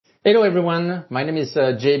Hello, everyone. My name is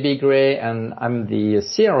JB Gray, and I'm the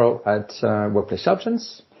CRO at Workplace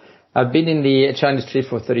Options. I've been in the HR industry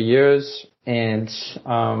for 30 years, and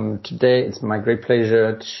today it's my great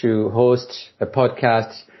pleasure to host a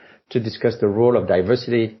podcast to discuss the role of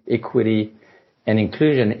diversity, equity, and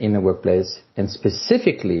inclusion in the workplace, and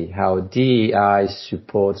specifically how DEI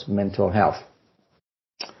supports mental health.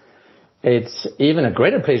 It's even a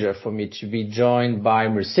greater pleasure for me to be joined by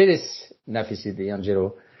Mercedes Nafisi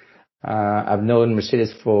D'Angelo. I've known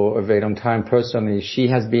Mercedes for a very long time personally. She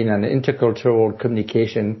has been an intercultural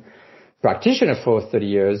communication practitioner for 30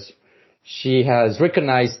 years. She has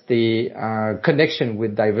recognized the connection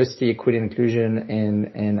with diversity, equity, and inclusion,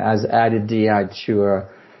 and has added DEI to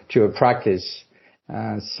her practice.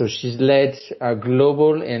 So she's led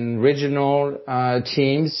global and regional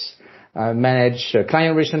teams, manage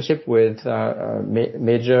client relationship with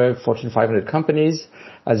major Fortune 500 companies,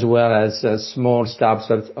 as well as small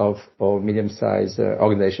startups or medium-sized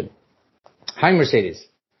organization. Hi, Mercedes.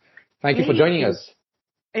 Thank you for joining us.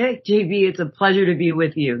 Hey, JB, it's a pleasure to be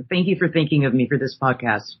with you. Thank you for thinking of me for this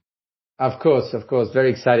podcast. Of course.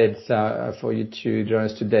 Very excited for you to join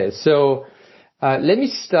us today. So let me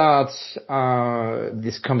start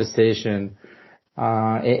this conversation.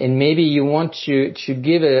 And maybe you want to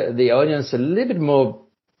give the audience a little bit more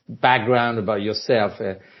background about yourself.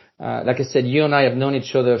 Like I said, you and I have known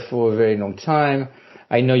each other for a very long time.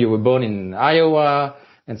 I know you were born in Iowa,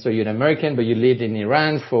 and so you're an American, but you lived in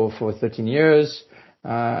Iran for 13 years.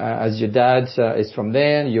 As your dad is from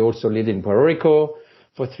there, you also lived in Puerto Rico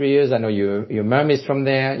for 3 years. I know your mom is from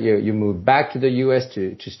there. You moved back to the U.S.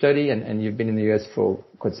 to study, and you've been in the U.S. for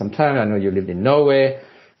quite some time. I know you lived in Norway.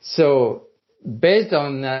 So based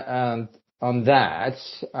on that,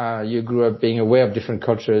 you grew up being aware of different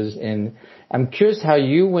cultures, and I'm curious how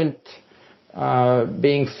you went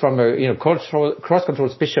being from a cross-cultural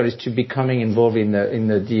specialist to becoming involved in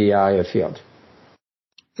the DEI field.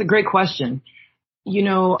 It's a great question. You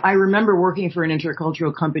know, I remember working for an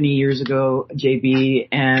intercultural company years ago, JB,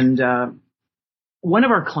 and one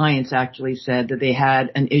of our clients actually said that they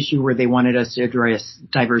had an issue where they wanted us to address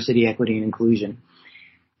diversity, equity, and inclusion.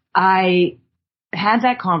 I had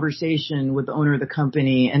that conversation with the owner of the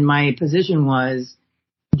company, and my position was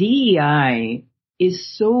DEI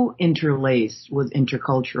is so interlaced with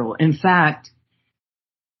intercultural. In fact,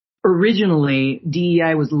 originally,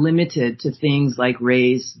 DEI was limited to things like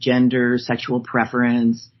race, gender, sexual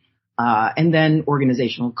preference, and then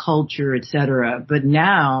organizational culture, etc. But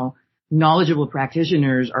now, knowledgeable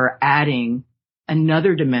practitioners are adding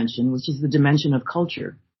another dimension, which is the dimension of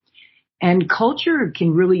culture. And culture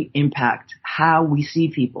can really impact how we see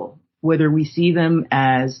people, whether we see them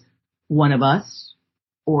as one of us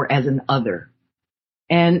or as an other.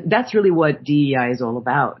 And that's really what DEI is all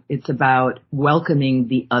about. It's about welcoming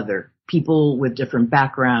the other, people with different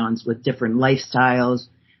backgrounds, with different lifestyles,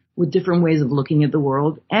 with different ways of looking at the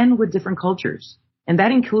world, and with different cultures. And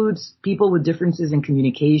that includes people with differences in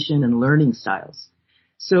communication and learning styles.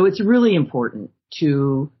 So it's really important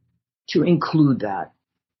to include that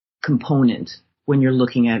component when you're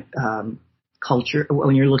looking at culture,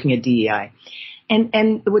 when you're looking at DEI.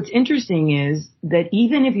 And what's interesting is that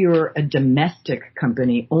even if you're a domestic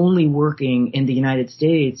company only working in the United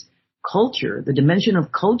States, culture, the dimension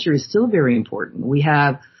of culture is still very important. We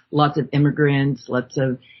have lots of immigrants, lots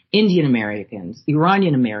of Indian Americans,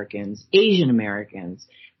 Iranian Americans, Asian Americans.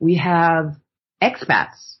 We have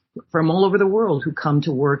expats from all over the world who come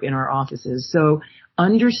to work in our offices. So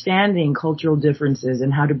understanding cultural differences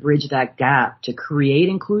and how to bridge that gap to create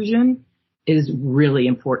inclusion is really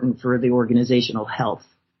important for the organizational health.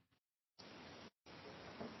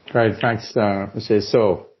 Great, thanks, Mercedes.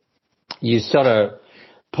 So you sort of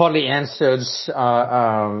partly answered,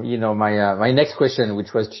 my next question,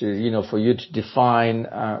 which was to, for you to define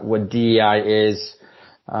what DEI is.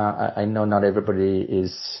 I know not everybody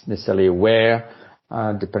is necessarily aware,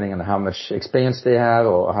 depending on how much experience they have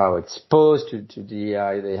or how exposed to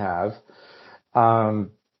DEI they have.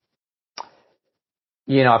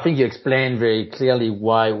 I think you explained very clearly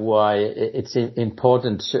why it's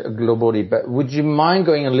important globally, but would you mind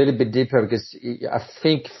going a little bit deeper? Because I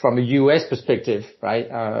think from a U.S. perspective, right,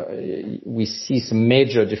 we see some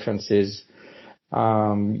major differences.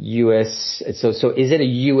 So is it a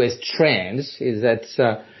U.S. trend? Is that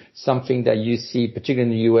something that you see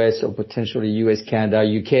particularly in the U.S. or potentially U.S., Canada,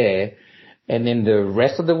 U.K., and then the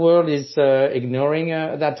rest of the world is ignoring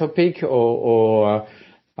that topic, or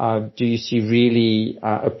do you see really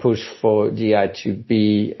a push for DI to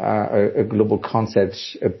be a global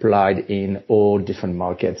concept applied in all different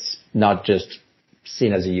markets, not just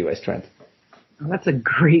seen as a U.S. trend? Well, that's a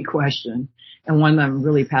great question. and one that I'm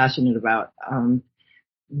really passionate about.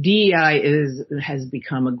 DEI has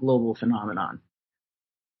become a global phenomenon.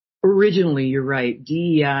 Originally, you're right,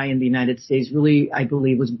 DEI in the United States really, I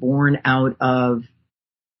believe, was born out of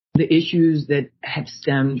the issues that have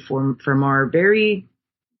stemmed from our very,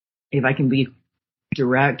 if I can be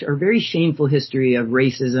direct, our very shameful history of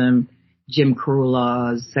racism, Jim Crow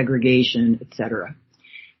laws, segregation, etc.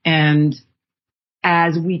 And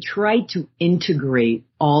as we tried to integrate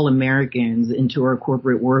all Americans into our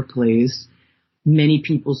corporate workplace, many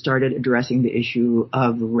people started addressing the issue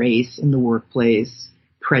of race in the workplace,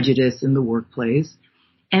 prejudice in the workplace.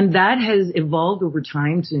 And that has evolved over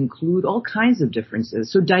time to include all kinds of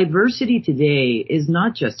differences. So diversity today is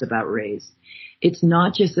not just about race. It's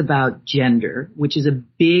not just about gender, which is a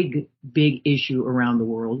big, big issue around the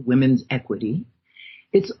world, women's equity.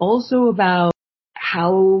 It's also about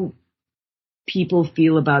how people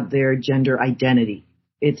feel about their gender identity.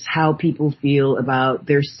 It's how people feel about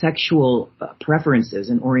their sexual preferences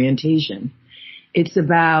and orientation. It's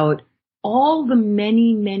about all the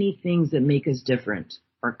many, many things that make us different.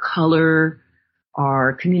 Our color,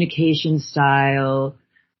 our communication style,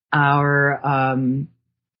 our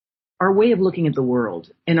way of looking at the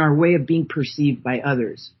world, and our way of being perceived by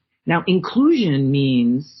others. Now, inclusion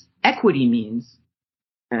means, equity means,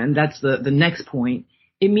 and that's the next point,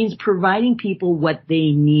 it means providing people what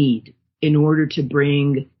they need in order to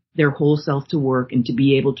bring their whole self to work and to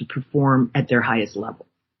be able to perform at their highest level.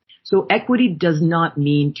 So equity does not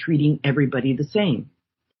mean treating everybody the same.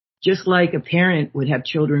 Just like a parent would have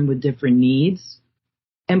children with different needs,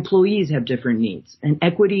 employees have different needs. And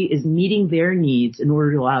equity is meeting their needs in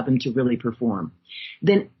order to allow them to really perform.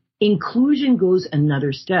 Then inclusion goes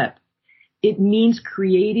another step. It means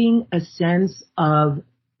creating a sense of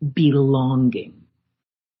belonging.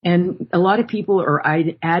 And a lot of people are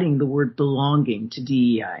adding the word belonging to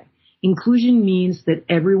DEI. Inclusion means that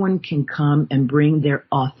everyone can come and bring their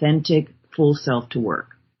authentic full self to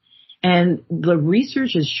work. And the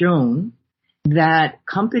research has shown that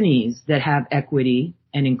companies that have equity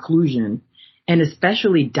and inclusion, and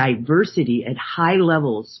especially diversity at high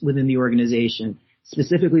levels within the organization,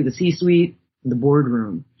 specifically the C-suite, the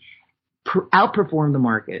boardroom, outperform the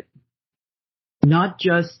market. Not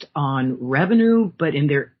just on revenue, but in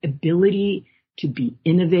their ability to be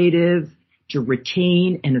innovative, to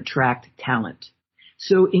retain and attract talent.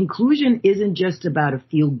 So inclusion isn't just about a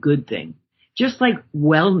feel-good thing. Just like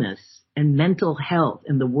wellness and mental health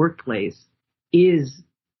in the workplace is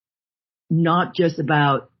not just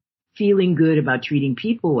about feeling good about treating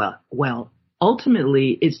people well.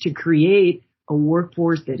 Ultimately, it's to create a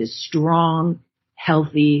workforce that is strong,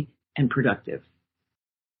 healthy, and productive.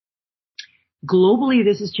 Globally,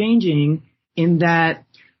 this is changing in that,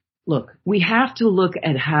 look, we have to look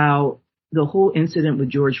at how the whole incident with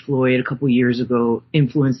George Floyd a couple of years ago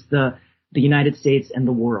influenced the United States and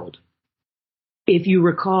the world. If you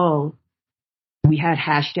recall, we had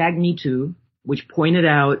 #MeToo, which pointed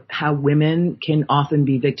out how women can often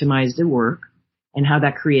be victimized at work and how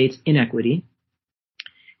that creates inequity.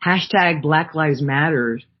 #Black Lives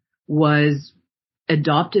Matter was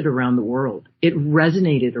adopted around the world. It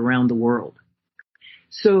resonated around the world.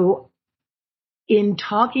 So in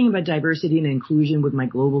talking about diversity and inclusion with my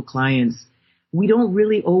global clients, we don't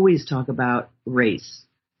really always talk about race.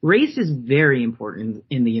 Race is very important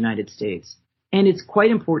in the United States, and it's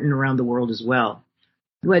quite important around the world as well.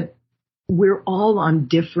 But we're all on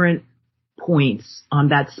different points on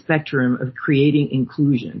that spectrum of creating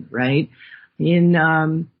inclusion, right?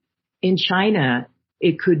 In China,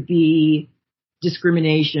 it could be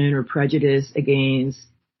discrimination or prejudice against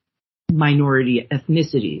minority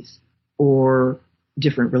ethnicities or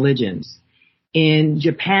different religions. In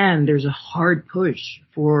Japan, there's a hard push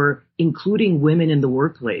for including women in the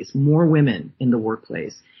workplace, more women in the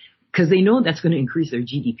workplace, because they know that's going to increase their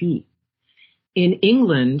GDP. In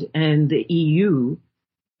England and the EU,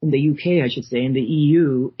 in the UK, I should say, in the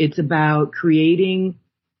EU, it's about creating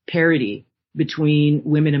parity between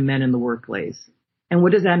women and men in the workplace. And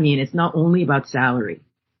what does that mean? It's not only about salary.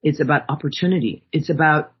 It's about opportunity. It's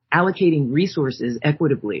about allocating resources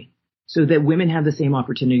equitably so that women have the same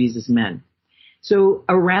opportunities as men. So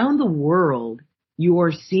around the world, you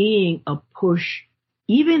are seeing a push,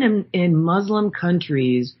 even in Muslim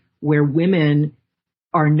countries where women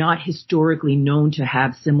are not historically known to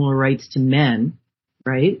have similar rights to men,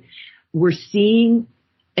 right? We're seeing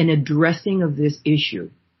an addressing of this issue.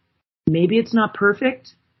 Maybe it's not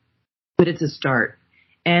perfect, but it's a start.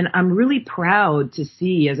 And I'm really proud to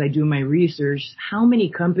see, as I do my research, how many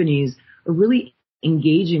companies are really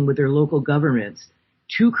engaging with their local governments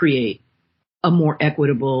to create a more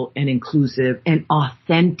equitable and inclusive and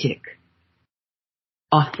authentic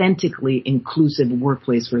authentically inclusive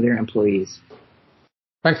workplace for their employees.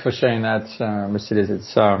 Thanks for sharing that, Mercedes.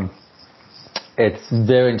 It's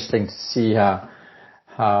very interesting to see how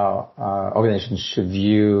organizations should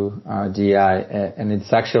view DEI, and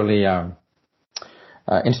it's actually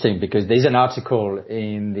interesting because there's an article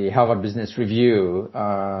in the Harvard Business Review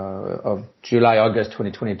of July-August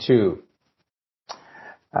 2022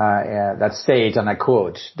 that states, and I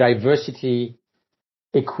quote, "Diversity,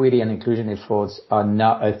 equity, and inclusion efforts are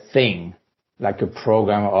not a thing like a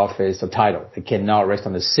program or office or title. They cannot rest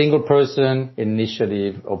on a single person,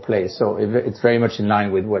 initiative, or place." So it's very much in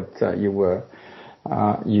line with what you were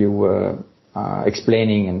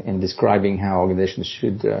explaining and describing how organizations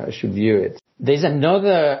should view it. There's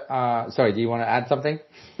another. Sorry, do you want to add something?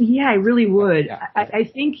 Yeah, I really would. Yeah. I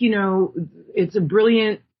think it's a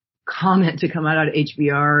brilliant comment to come out of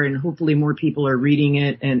HBR, and hopefully more people are reading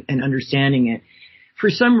it and understanding it. For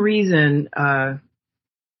some reason,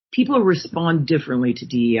 people respond differently to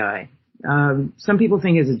DEI. Some people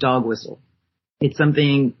think it's a dog whistle. It's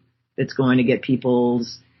something that's going to get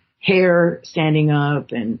people's hair standing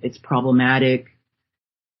up, and it's problematic.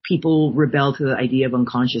 People rebel to the idea of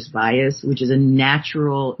unconscious bias, which is a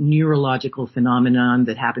natural neurological phenomenon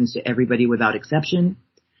that happens to everybody without exception.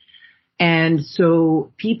 And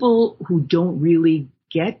so people who don't really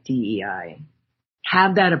get DEI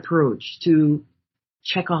have that approach to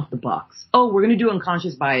check off the box. Oh, we're going to do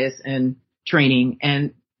unconscious bias and training,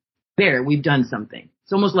 and there, we've done something.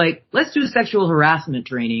 It's almost like, let's do sexual harassment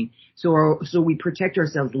training so we protect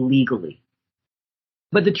ourselves legally.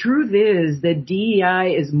 But the truth is that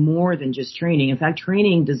DEI is more than just training. In fact,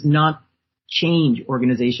 training does not change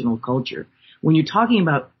organizational culture. When you're talking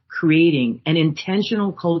about creating an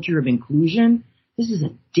intentional culture of inclusion, this is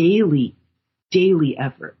a daily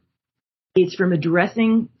effort. It's from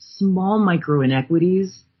addressing small micro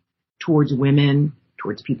inequities towards women,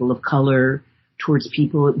 towards people of color, towards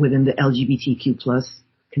people within the LGBTQ plus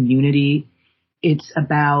community. It's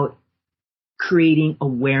about creating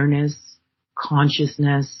awareness,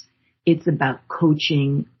 consciousness. It's about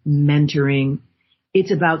coaching, mentoring.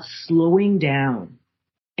 It's about slowing down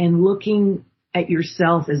and looking at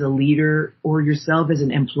yourself as a leader or yourself as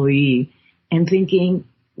an employee and thinking,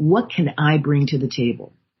 what can I bring to the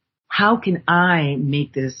table? How can I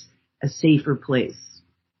make this a safer place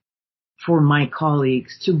for my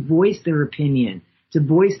colleagues to voice their opinion, to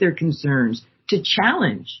voice their concerns, to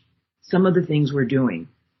challenge some of the things we're doing?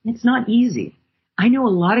 It's not easy. I know a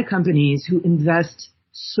lot of companies who invest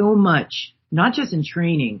so much, not just in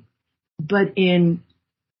training, but in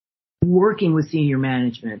working with senior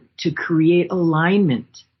management to create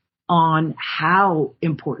alignment on how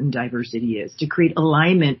important diversity is, to create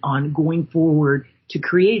alignment on going forward to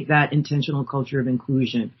create that intentional culture of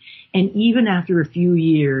inclusion. And even after a few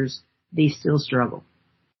years, they still struggle.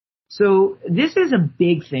 So this is a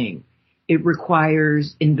big thing. It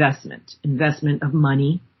requires investment of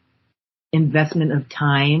money, investment of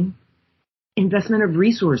time, investment of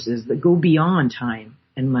resources that go beyond time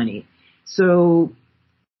and money. So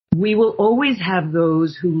we will always have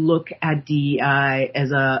those who look at DEI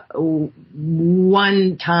as a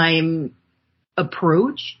one-time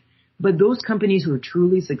approach, but those companies who are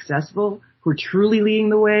truly successful, who are truly leading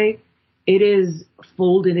the way, it is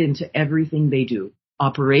folded into everything they do,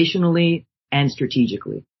 operationally and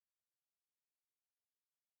strategically.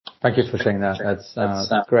 Thank you for sharing that.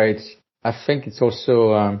 That's great. I think it's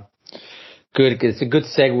also good. It's a good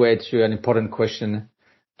segue to an important question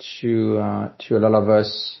to a lot of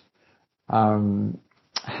us.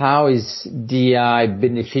 How is DEI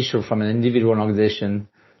beneficial from an individual organization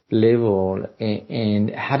level,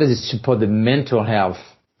 and how does it support the mental health,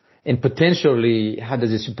 and potentially how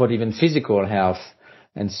does it support even physical health?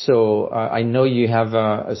 And so I know you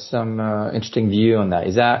have some interesting view on that.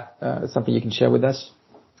 Is that something you can share with us?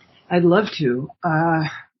 I'd love to.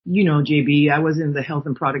 JB, I was in the health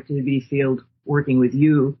and productivity field working with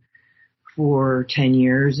you for 10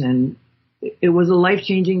 years, and it was a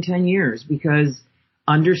life-changing 10 years because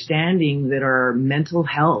understanding that our mental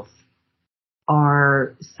health,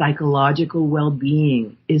 our psychological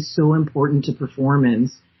well-being is so important to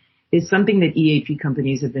performance is something that EAP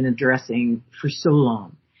companies have been addressing for so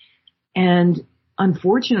long. And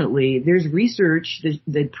unfortunately, there's research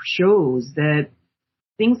that shows that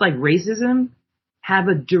things like racism have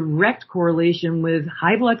a direct correlation with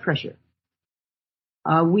high blood pressure.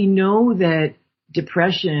 We know that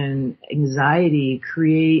depression, anxiety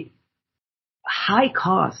create high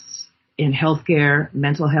costs in healthcare,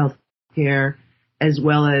 mental health care, as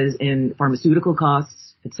well as in pharmaceutical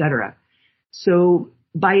costs, etc. So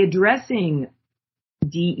by addressing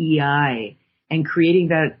DEI and creating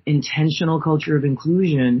that intentional culture of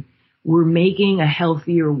inclusion, we're making a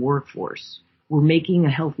healthier workforce. We're making a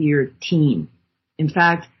healthier team. In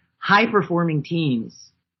fact, high-performing teams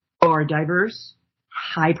are diverse.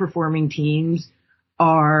 High-performing teams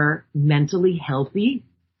are mentally healthy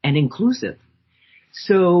and inclusive.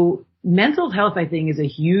 So mental health, I think, is a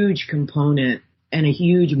huge component and a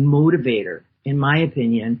huge motivator, in my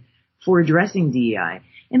opinion, for addressing DEI.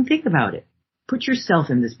 And think about it. Put yourself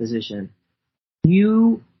in this position.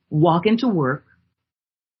 You walk into work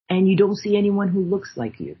and you don't see anyone who looks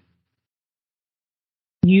like you.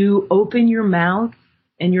 You open your mouth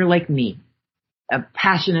and you're like me, a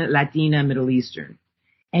passionate Latina Middle Eastern.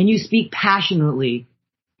 And you speak passionately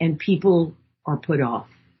and people are put off.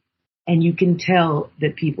 And you can tell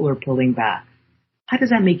that people are pulling back. How does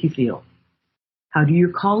that make you feel? How do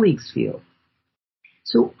your colleagues feel?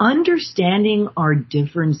 So understanding our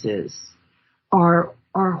differences, our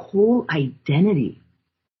whole identity,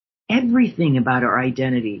 everything about our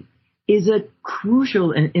identity is a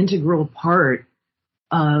crucial and integral part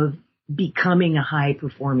of becoming a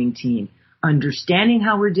high-performing team. Understanding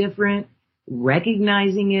how we're different,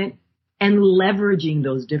 recognizing it, and leveraging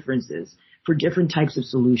those differences for different types of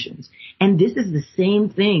solutions. And this is the same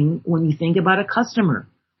thing when you think about a customer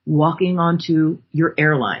walking onto your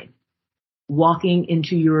airline, walking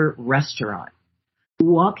into your restaurant,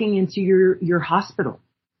 walking into your hospital.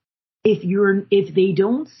 If they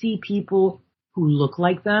don't see people who look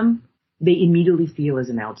like them, they immediately feel as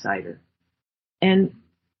an outsider. And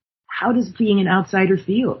how does being an outsider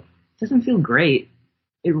feel? It doesn't feel great.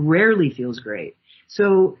 It rarely feels great.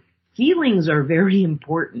 So feelings are very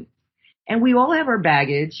important. And we all have our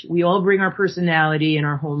baggage. We all bring our personality and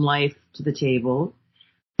our home life to the table.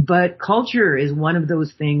 But culture is one of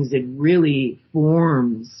those things that really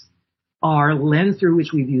forms our lens through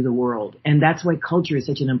which we view the world. And that's why culture is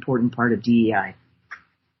such an important part of DEI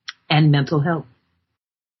and mental health.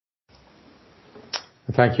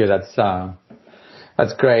 Thank you. That's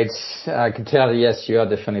great. I can tell, yes, you are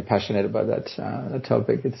definitely passionate about that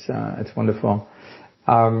topic. It's wonderful.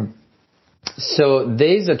 So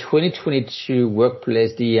there's a 2022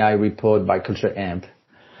 workplace DEI report by Culture Amp,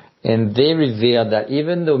 and they reveal that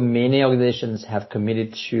even though many organizations have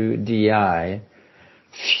committed to DEI,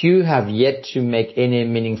 few have yet to make any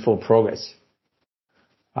meaningful progress.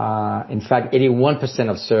 In fact, 81%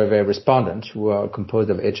 of survey respondents, who are composed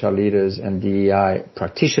of HR leaders and DEI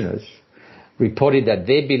practitioners, reported that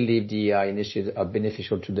they believe DEI initiatives are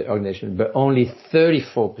beneficial to the organization, but only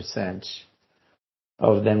 34%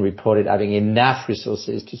 of them reported having enough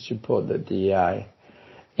resources to support the DEI.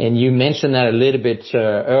 And you mentioned that a little bit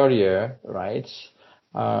earlier, right,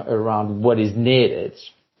 around what is needed.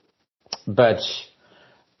 But,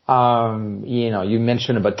 you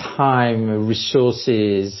mentioned about time,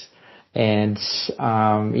 resources, and,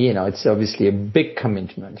 it's obviously a big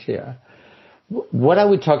commitment here. What are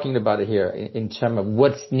we talking about here in terms of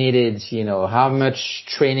what's needed, how much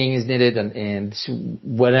training is needed and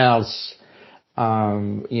what else,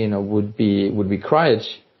 would be required?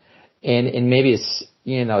 And maybe a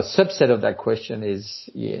subset of that question is,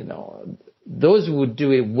 those who would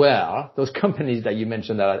do it well, those companies that you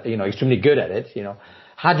mentioned that are, extremely good at it,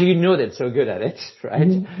 how do you know they're so good at it, right?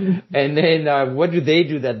 Mm-hmm. And then, what do they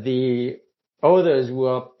do that the others who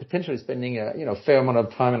are potentially spending a, fair amount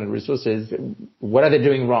of time and resources, what are they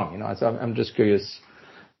doing wrong? So I'm just curious.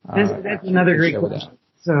 That's another great question.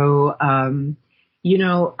 So, I'm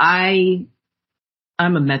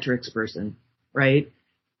a metrics person, right?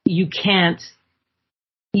 You can't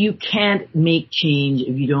make change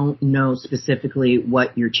if you don't know specifically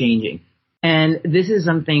what you're changing. And this is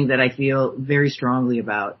something that I feel very strongly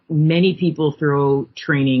about. Many people throw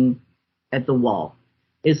training at the wall.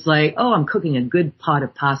 It's like, oh, I'm cooking a good pot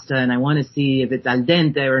of pasta and I want to see if it's al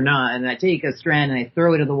dente or not. And I take a strand and I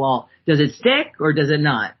throw it at the wall. Does it stick or does it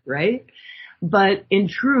not? Right? But in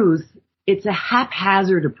truth, it's a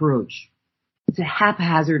haphazard approach. It's a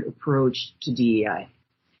haphazard approach to DEI.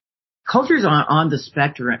 Cultures are on the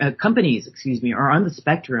spectrum, companies, are on the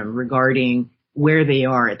spectrum regarding where they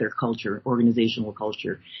are at their culture, organizational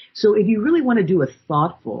culture. So if you really want to do a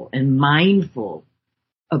thoughtful and mindful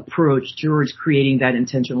approach towards creating that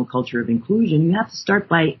intentional culture of inclusion, you have to start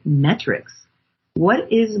by metrics.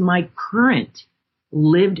 What is my current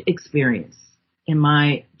lived experience in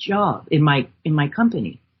my job, in my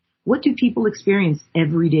company? What do people experience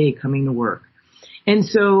every day coming to work? And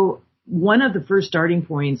so one of the first starting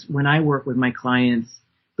points when I work with my clients,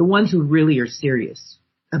 the ones who really are serious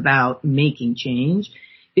about making change,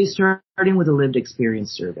 is starting with a lived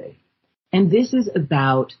experience survey. And this is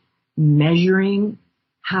about measuring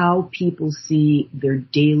how people see their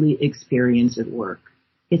daily experience at work.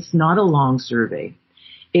 It's not a long survey.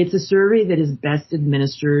 It's a survey that is best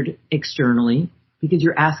administered externally because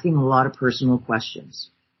you're asking a lot of personal questions.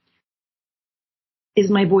 Is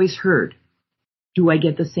my voice heard? Do I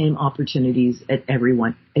get the same opportunities as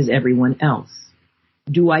everyone else?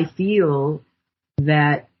 Do I feel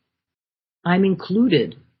that I'm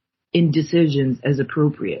included in decisions as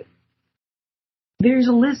appropriate? There's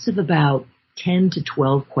a list of about 10 to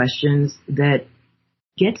 12 questions that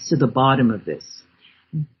gets to the bottom of this.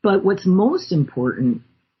 But what's most important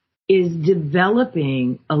is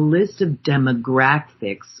developing a list of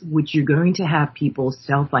demographics which you're going to have people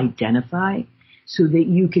self-identify so that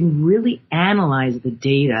you can really analyze the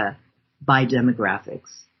data by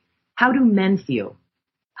demographics. How do men feel?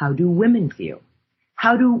 How do women feel?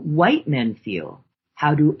 How do white men feel?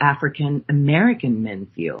 How do African American men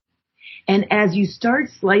feel? And as you start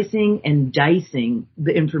slicing and dicing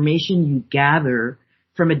the information you gather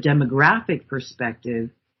from a demographic perspective,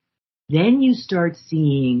 then you start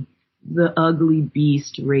seeing the ugly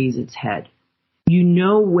beast raise its head. You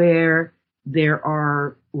know where there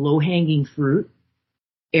are low-hanging fruit,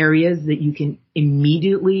 areas that you can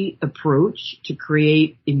immediately approach to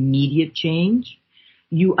create immediate change.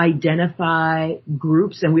 You identify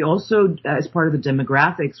groups, and we also, as part of the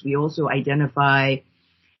demographics, we also identify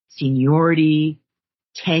seniority,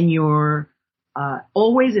 tenure,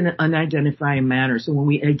 always in an unidentified manner. So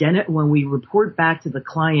when we report back to the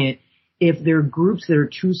client, if there are groups that are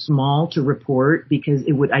too small to report because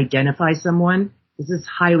it would identify someone, this is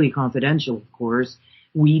highly confidential, of course,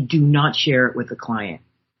 we do not share it with the client.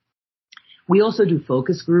 We also do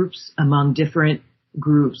focus groups among different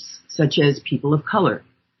groups, such as people of color,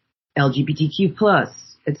 LGBTQ+,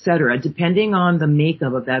 etc., depending on the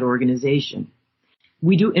makeup of that organization.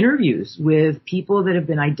 We do interviews with people that have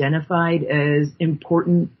been identified as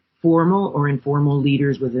important formal or informal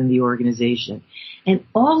leaders within the organization. And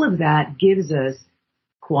all of that gives us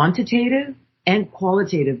quantitative and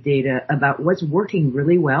qualitative data about what's working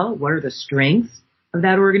really well, what are the strengths of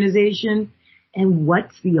that organization, and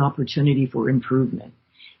what's the opportunity for improvement.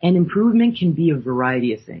 And improvement can be a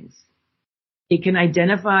variety of things. It can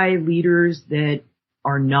identify leaders that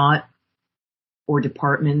are not, or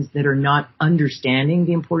departments that are not understanding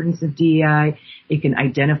the importance of DEI. It can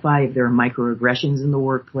identify if there are microaggressions in the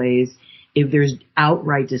workplace, if there's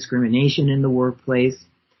outright discrimination in the workplace.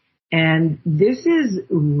 And this is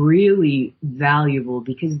really valuable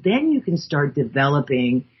because then you can start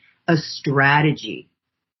developing a strategy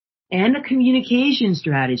and a communication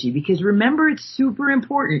strategy, because remember, it's super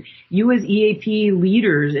important. You as EAP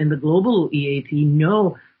leaders and the global EAP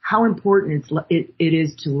know how important it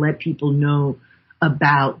is to let people know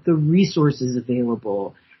about the resources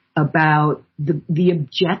available, about the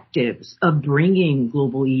objectives of bringing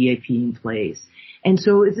global EAP in place. And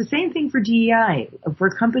so it's the same thing for DEI, for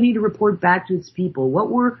a company to report back to its people. What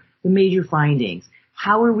were the major findings?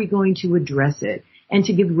 How are we going to address it? And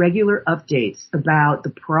to give regular updates about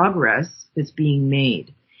the progress that's being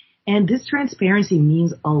made. And this transparency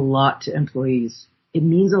means a lot to employees. It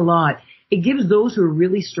means a lot. It gives those who are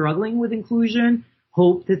really struggling with inclusion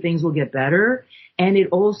hope that things will get better. And it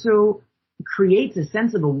also creates a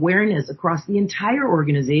sense of awareness across the entire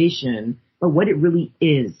organization of what it really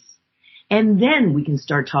is. And then we can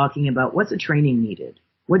start talking about what's the training needed?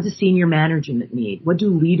 What does senior management need? What do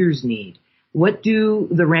leaders need? What do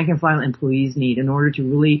the rank and file employees need in order to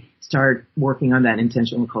really start working on that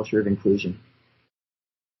intentional culture of inclusion?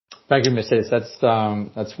 Thank you, Mercedes.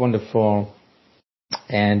 That's wonderful.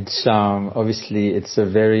 And obviously, it's a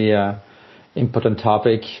very important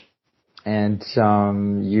topic. And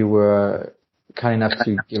you were kind enough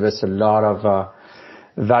to give us a lot of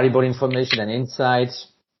valuable information and insights.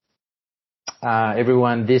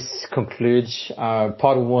 Everyone, this concludes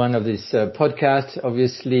part one of this podcast.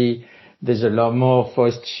 Obviously, there's a lot more for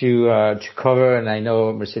us to cover, and I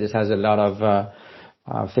know Mercedes has a lot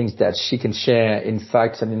of things that she can share. In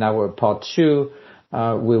fact, in our part two,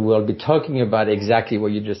 we will be talking about exactly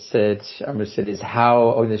what you just said, Mercedes,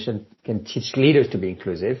 how organizations can teach leaders to be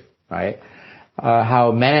inclusive, right?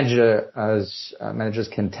 How managers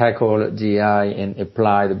can tackle DEI and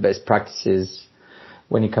apply the best practices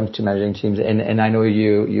when it comes to managing teams. And I know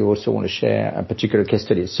you also want to share a particular case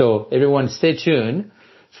study. So everyone, stay tuned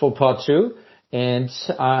for part two, and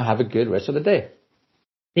have a good rest of the day.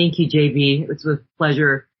 Thank you, JB. It's a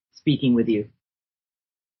pleasure speaking with you.